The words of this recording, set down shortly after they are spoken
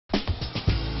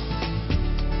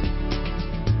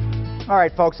All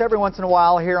right, folks, every once in a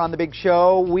while here on The Big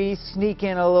Show, we sneak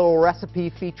in a little recipe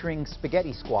featuring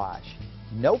spaghetti squash.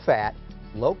 No fat,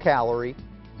 low calorie,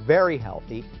 very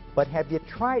healthy, but have you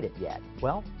tried it yet?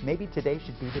 Well, maybe today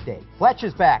should be the day.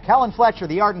 Fletcher's back. Helen Fletcher,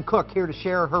 the ardent cook, here to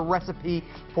share her recipe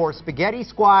for spaghetti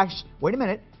squash. Wait a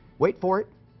minute. Wait for it.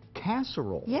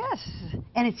 Casserole. Yes,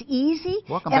 and it's easy.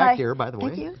 Welcome back here, by the way.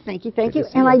 Thank you, thank you, thank you.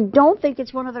 And I don't think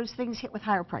it's one of those things hit with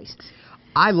higher prices.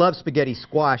 I love spaghetti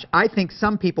squash. I think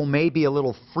some people may be a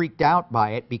little freaked out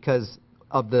by it because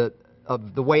of the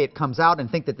way it comes out and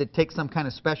think that it takes some kind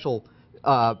of special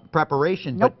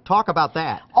preparation. Nope. But talk about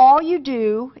that. All you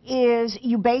do is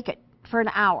you bake it for an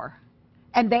hour,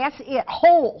 and that's it,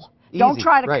 whole. Easy. Don't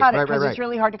try to cut it Right, because it's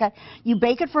really hard to cut. You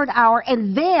bake it for an hour,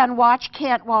 and then watch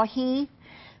Kent while he...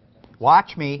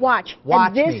 Watch me. Watch.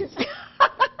 Watch and me. Is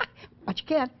watch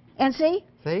Kent. And see?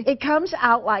 See? It comes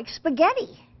out like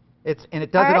spaghetti. And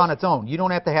it does it on its own. You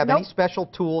don't have to have any special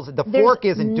tools. The fork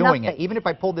isn't doing it. Even if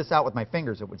I pulled this out with my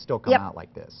fingers, it would still come out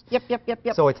like this. Yep.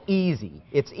 So it's easy.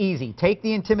 It's easy. Take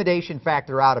the intimidation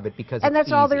factor out of it because it's easy. And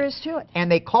that's all there is to it.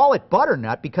 And they call it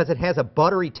butternut because it has a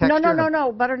buttery texture.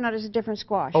 No. Butternut is a different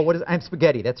squash. Oh, what is? I'm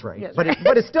spaghetti. That's right. Yes, but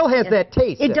it still has that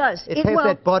taste. It does. It has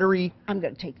that buttery. I'm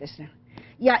going to take this now.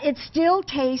 Yeah, it still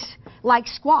tastes like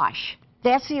squash.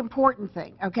 That's the important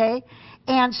thing, okay?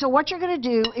 And so what you're going to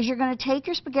do is you're going to take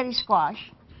your spaghetti squash.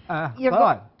 You're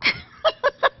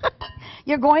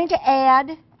going to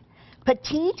add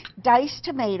petite diced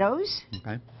tomatoes.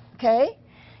 Okay. Okay.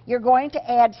 You're going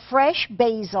to add fresh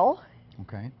basil.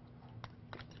 Okay.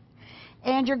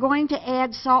 And you're going to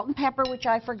add salt and pepper, which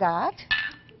I forgot.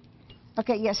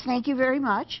 Okay, yes, thank you very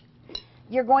much.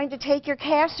 You're going to take your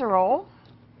casserole.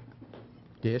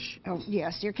 Dish. Oh,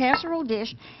 yes, your casserole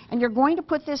dish, and you're going to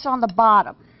put this on the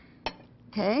bottom,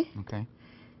 okay? Okay.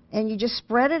 And you just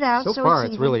spread it out so far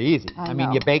it's really easy. I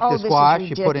mean, you bake the squash,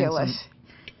 you put in some...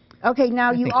 Okay,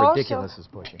 now you also... ridiculous is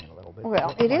pushing it a little bit.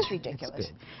 Well, it is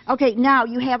ridiculous. Okay, now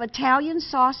you have Italian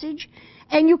sausage,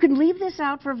 and you can leave this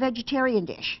out for a vegetarian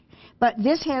dish. But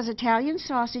this has Italian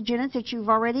sausage in it that you've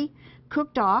already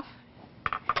cooked off.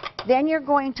 Then you're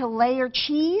going to layer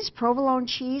cheese, provolone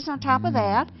cheese on top of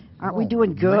that. Aren't we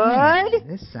doing good? Man,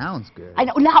 this sounds good. I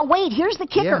know. Now, wait, here's the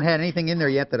kicker. You haven't had anything in there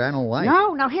yet that I don't like.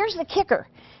 No, now here's the kicker.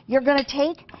 You're going to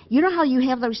take, you know how you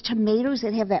have those tomatoes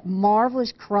that have that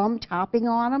marvelous crumb topping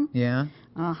on them? Yeah.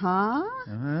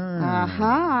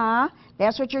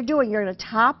 That's what you're doing. You're going to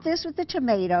top this with the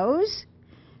tomatoes.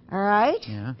 All right?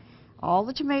 Yeah. All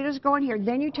the tomatoes go in here.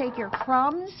 Then you take your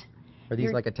crumbs. Are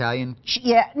these like Italian?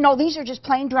 Yeah. No, these are just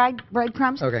plain dried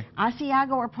breadcrumbs. Okay.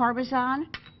 Asiago or Parmesan,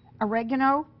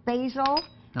 oregano, basil,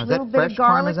 now, a is little that bit fresh of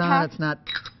garlic. Parmesan? It's not...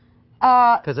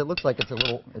 Because it looks like it's a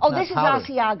little... It's this is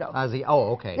Asiago.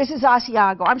 Oh, okay. This is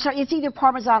Asiago. I'm sorry, it's either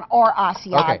Parmesan or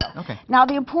Asiago. Okay. Now,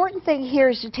 the important thing here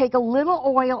is to take a little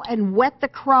oil and wet the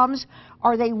crumbs,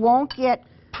 or they won't get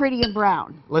pretty and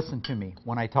brown. Listen to me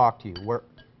when I talk to you.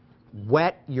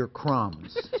 Wet your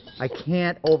crumbs. I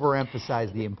can't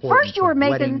overemphasize the importance of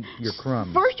wetting your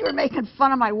crumbs. First you were making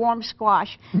fun of my warm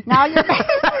squash. Now you're,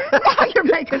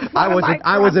 making fun of my crumbs.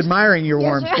 I was admiring your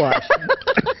warm squash.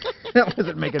 I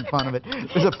wasn't making fun of it.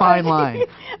 It was a fine line.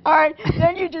 All right,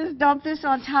 then you just dump this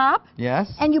on top.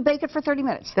 Yes. And you bake it for 30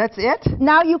 minutes. That's it?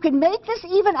 Now you can make this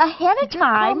even ahead of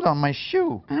time. It on my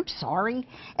shoe. I'm sorry.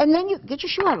 And then you get your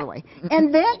shoe out of the way.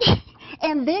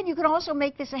 And then you can also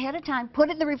make this ahead of time, put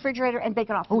it in the refrigerator, and bake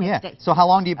it off the next day. So how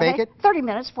long do you bake it? 30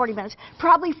 minutes, 40 minutes,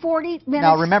 probably 40 minutes.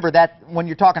 Now remember that when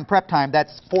you're talking prep time,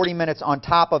 that's 40 minutes on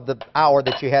top of the hour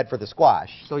that you had for the squash.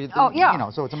 So you know,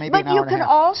 so it's maybe an hour and a half. But you can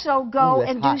also go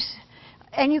and hot.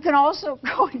 and you can also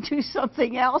go and do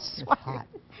something else. It's hot.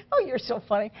 Oh, you're so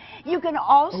funny. You can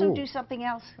also do something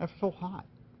else. That's so hot.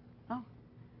 Oh.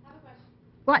 I have a question.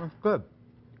 What? That's good.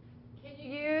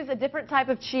 Can you use a different type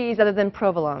of cheese other than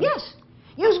provolone? Yes.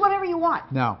 Use whatever you want.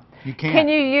 No, you can't. Can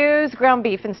you use ground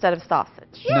beef instead of sausage?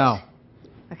 Yes. No.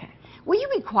 Okay. Will you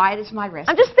be quiet? It's my recipe.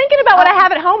 I'm just thinking about what I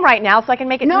have at home right now so I can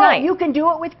make it tonight. No, you can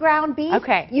do it with ground beef.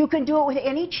 Okay. You can do it with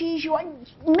any cheese you want.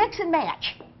 Mix and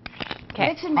match. Okay.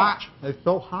 Mix and match. It's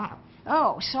so hot.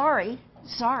 Oh, sorry.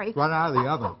 Sorry. Right out of the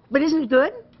oven. But isn't it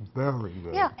good? Very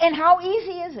good. Yeah. And how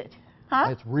easy is it? Huh?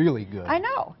 It's really good. I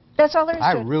know. That's all there is to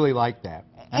it. I really like that.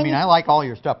 I mean, I like all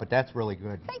your stuff, but that's really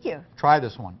good. Thank you. Try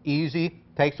this one. Easy.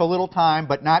 Takes a little time,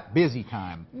 but not busy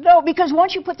time. No, because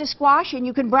once you put the squash in,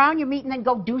 you can brown your meat and then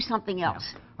go do something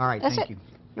else. All right, That's thank it. you.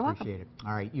 You're welcome. Appreciate it.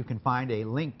 All right, you can find a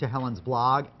link to Helen's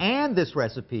blog and this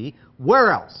recipe.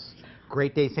 Where else?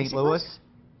 GreatDaySt.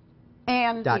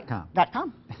 And .com.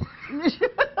 .com.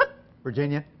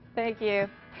 Virginia? Thank you.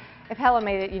 If Helen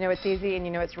made it, you know it's easy and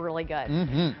you know it's really good.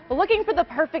 Mm-hmm. Well, looking for the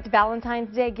perfect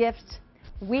Valentine's Day gift?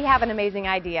 We have an amazing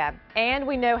idea, and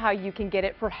we know how you can get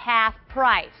it for half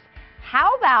price.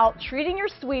 How about treating your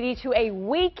sweetie to a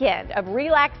weekend of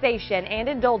relaxation and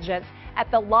indulgence at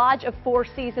the Lodge of Four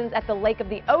Seasons at the Lake of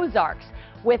the Ozarks?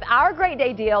 With our Great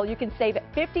Day deal, you can save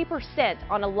 50%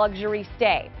 on a luxury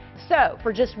stay. So,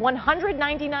 for just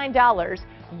 $199,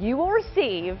 you will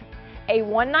receive a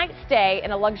one-night stay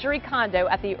in a luxury condo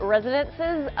at the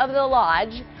Residences of the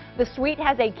Lodge. The suite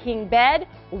has a king bed,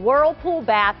 whirlpool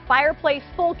bath, fireplace,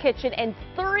 full kitchen, and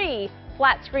 3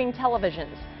 flat-screen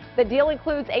televisions. The deal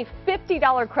includes a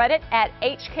 $50 credit at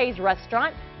HK's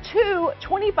restaurant, 2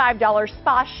 $25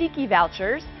 Spa Chic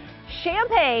vouchers,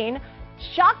 champagne,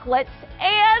 chocolates,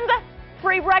 and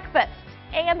free breakfast.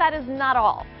 And that is not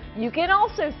all. You can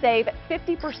also save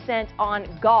 50%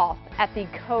 on golf at the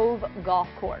Cove Golf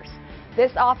Course.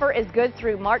 This offer is good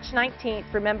through March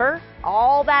 19th. Remember,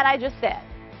 all that I just said.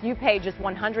 You pay just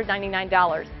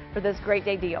 $199 for this Great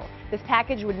Day deal. This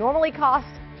package would normally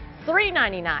cost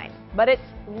 $399, but it's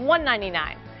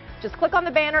 $199. Just click on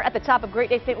the banner at the top of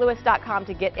GreatDaySt.Louis.com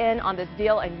to get in on this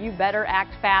deal, and you better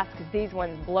act fast because these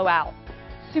ones blow out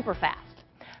super fast.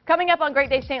 Coming up on Great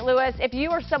Day St. Louis, if you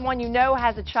or someone you know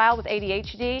has a child with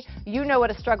ADHD, you know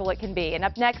what a struggle it can be. And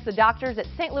up next, the doctors at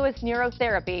St. Louis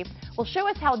Neurotherapy will show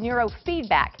us how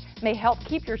neurofeedback may help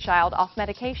keep your child off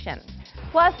medication.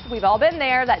 Plus, we've all been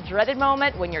there, that dreaded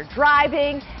moment when you're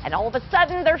driving and all of a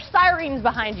sudden there's sirens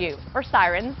behind you, or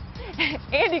sirens.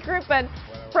 Andy Crouppen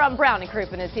from Brown &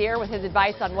 Crouppen is here with his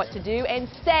advice on what to do and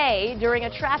say during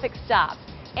a traffic stop,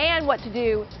 and what to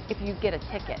do if you get a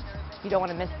ticket. You don't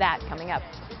want to miss that coming up.